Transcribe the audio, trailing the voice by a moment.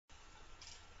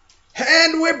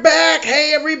And we're back.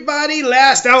 Hey, everybody.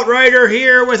 Last Outrider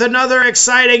here with another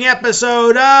exciting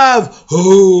episode of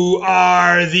Who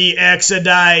Are the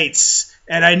Exodites?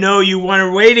 And I know you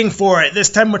were waiting for it.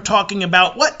 This time we're talking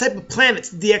about what type of planets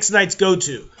the Exodites go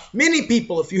to. Many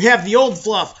people, if you have the old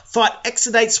fluff, thought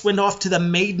Exodites went off to the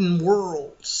Maiden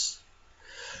Worlds.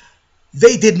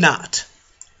 They did not.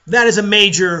 That is a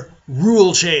major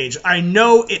rule change. I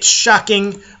know it's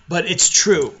shocking, but it's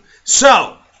true.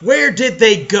 So, where did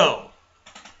they go?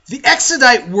 The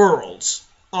Exodite worlds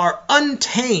are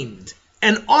untamed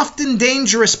and often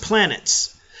dangerous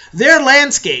planets. Their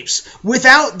landscapes,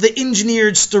 without the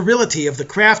engineered sterility of the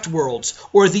craft worlds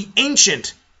or the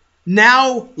ancient,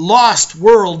 now lost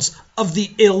worlds of the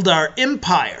Eldar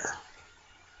Empire.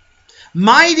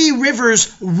 Mighty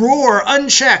rivers roar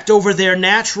unchecked over their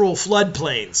natural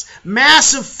floodplains.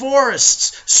 Massive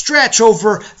forests stretch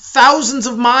over thousands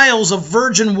of miles of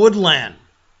virgin woodland.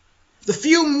 The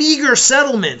few meager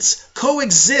settlements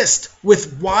coexist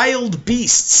with wild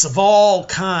beasts of all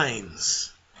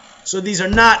kinds. So these are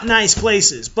not nice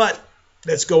places, but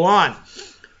let's go on.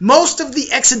 Most of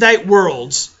the Exodite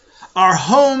worlds are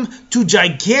home to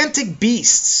gigantic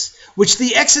beasts, which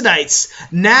the Exodites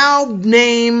now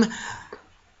name...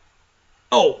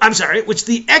 which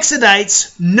the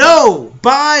Exodites know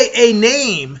by a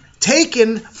name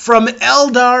taken from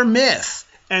Eldar myth,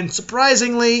 and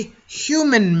surprisingly,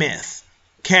 human myth.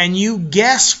 Can you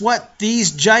guess what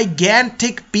these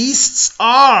gigantic beasts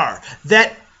are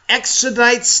that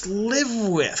Exodites live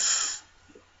with?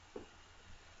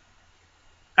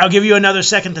 I'll give you another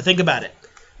second to think about it.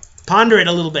 Ponder it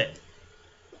a little bit.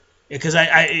 Because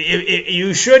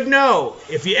you should know,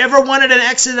 if you ever wanted an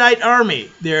Exodite army,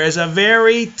 there is a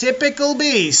very typical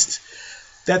beast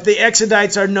that the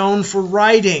Exodites are known for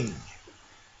riding.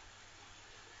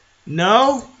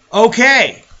 No?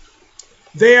 Okay.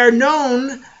 They are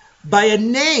known by a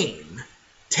name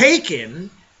taken.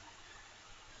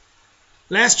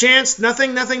 Last chance?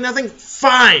 Nothing?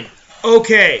 Fine.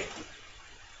 Okay.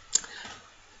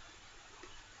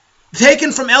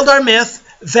 Taken from Eldar myth,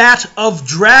 that of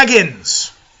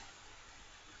dragons.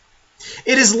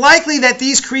 It is likely that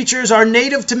these creatures are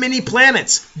native to many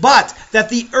planets, but that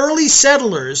the early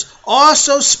settlers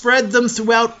also spread them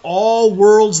throughout all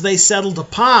worlds they settled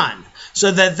upon,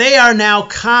 so that they are now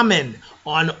common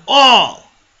on all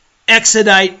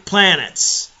Exodite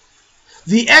planets.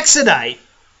 The Exodite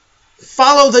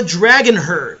follow the dragon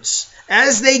herds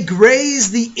as they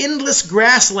graze the endless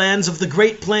grasslands of the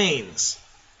Great Plains.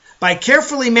 By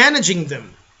carefully managing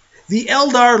them, the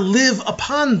Eldar live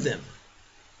upon them,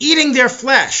 eating their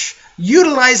flesh,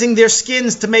 utilizing their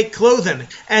skins to make clothing,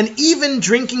 and even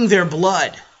drinking their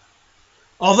blood.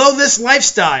 Although this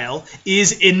lifestyle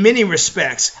is in many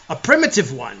respects a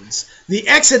primitive one, the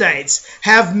Exodites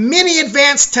have many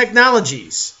advanced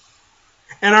technologies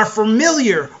and are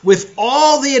familiar with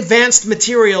all the advanced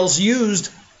materials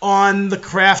used on the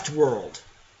craft world.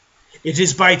 It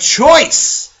is by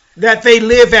choice that they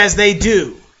live as they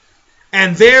do,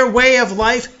 and their way of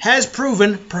life has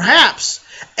proven, perhaps,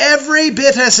 every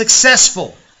bit as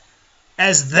successful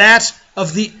as that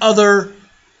of the other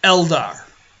Eldar.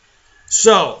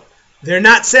 So, they're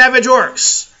not savage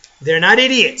orcs. They're not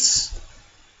idiots.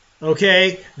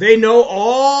 Okay? They know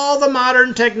all the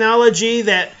modern technology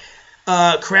that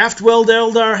Craftworld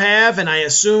Eldar have, and I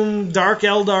assume Dark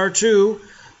Eldar too.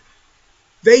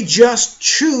 They just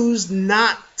choose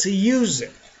not to use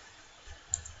it.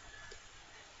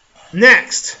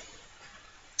 Next.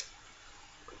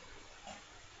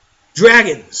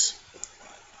 Dragons.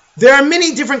 There are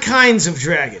many different kinds of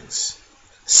dragons.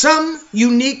 Some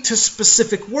unique to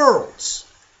specific worlds.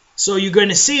 So you're going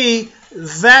to see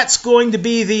that's going to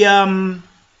be the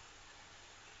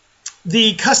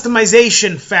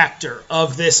customization factor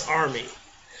of this army.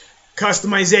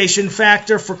 Customization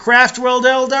factor for Craftworld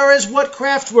Eldar is what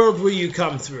Craftworld will you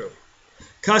come through.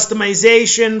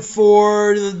 Customization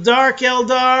for the Dark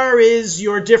Eldar is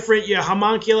your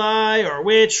homunculi or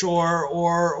witch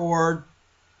or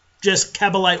just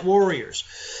Kabbalite warriors.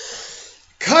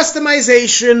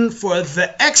 Customization for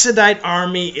the Exodite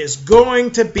army is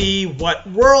going to be what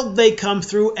world they come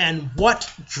through and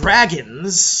what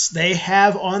dragons they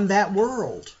have on that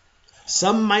world.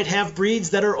 Some might have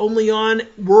breeds that are only on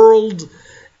world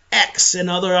X and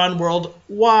other on world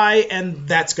Y, and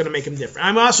that's going to make them different.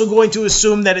 I'm also going to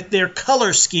assume that their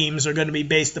color schemes are going to be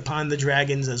based upon the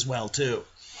dragons as well, too.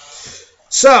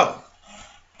 So,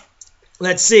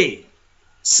 let's see.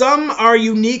 Some are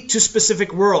unique to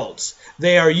specific worlds.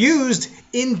 They are used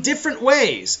in different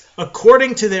ways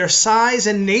according to their size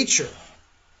and nature.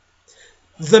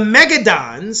 The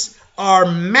Megadons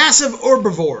are massive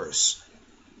herbivores,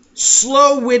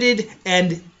 slow-witted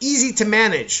and easy to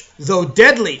manage, though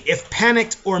deadly if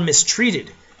panicked or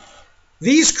mistreated.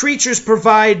 These creatures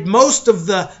provide most of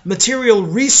the material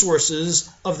resources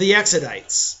of the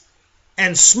Exodites,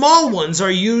 and small ones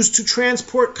are used to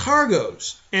transport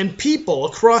cargoes and people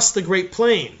across the Great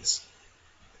Plains.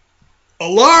 A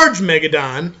large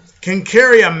Megadon can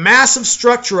carry a massive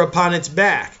structure upon its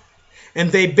back,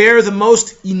 and they bear the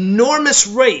most enormous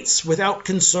weights without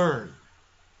concern.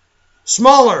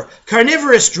 Smaller,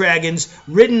 carnivorous dragons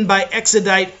ridden by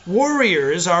Exodite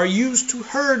warriors are used to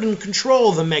herd and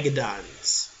control the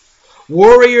Megadons.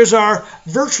 Warriors are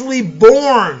virtually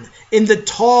born in the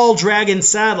tall dragon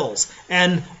saddles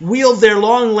and wield their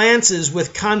long lances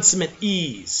with consummate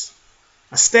ease.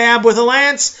 A stab with a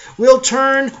lance will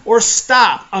turn or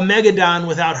stop a Megadon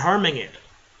without harming it.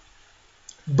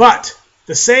 But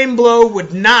the same blow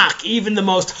would knock even the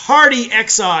most hardy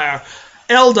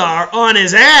Eldar on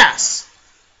his ass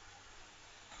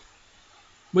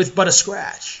with but a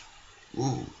scratch.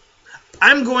 Ooh.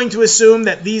 I'm going to assume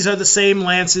that these are the same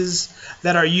lances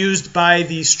that are used by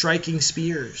these striking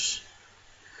spears.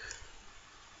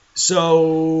 So,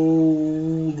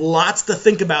 lots to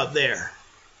think about there.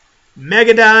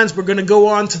 Megadons, we're going to go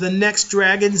on to the next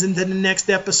dragons and to the next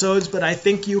episodes, but I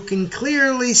think you can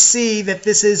clearly see that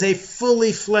this is a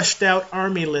fully fleshed out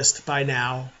army list by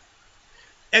now.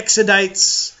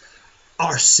 Exodites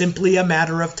are simply a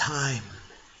matter of time.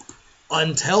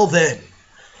 Until then,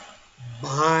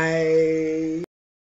 bye.